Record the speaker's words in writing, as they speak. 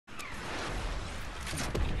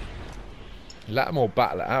Let them all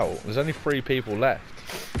battle it out. There's only 3 people left.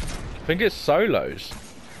 I think it's solos.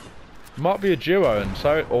 Might be a duo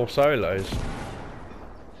and or solos.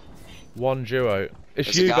 One duo. It's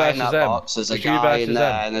There's you a guy versus in that them. box, there's a It's you guy in versus there,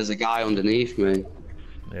 them. and there's a guy underneath me.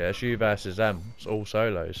 Yeah, it's you versus them. It's all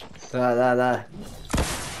solos. There.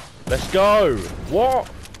 Let's go! What?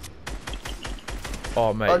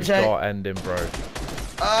 Oh, mate, Oh, you've Jay. got ending, bro.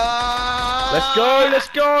 Let's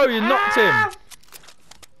go! You knocked him!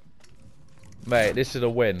 Mate, this is a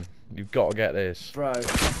win. You've got to get this. Bro.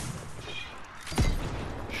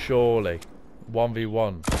 Surely.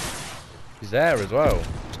 1v1. He's there as well.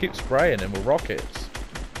 Just keep spraying him with rockets.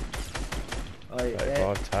 Oh, yeah.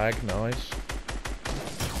 35 tag, nice.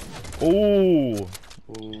 Ooh!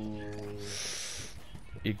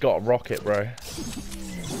 You got a rocket, bro.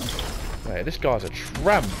 Mate, this guy's a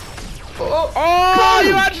tramp. Oh,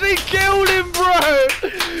 you actually killed him, bro!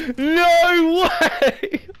 No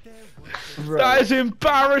way! Bro. That is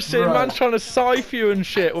embarrassing. Bro. Man's trying to scythe you and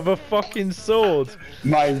shit with a fucking sword.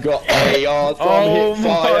 Mine got AR from Oh hip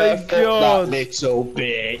fire. my God. That little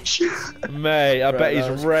bitch. Mate, I Bro, bet that he's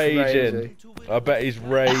was raging. crazy. I bet he's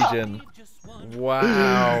raging.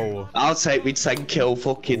 Wow. I'll take me 10 kill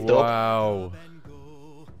fucking dub. Wow.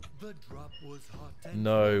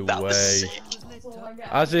 No That was way. sick.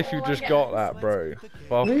 As if you just got that, bro.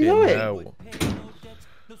 What are you Fucking doing? hell.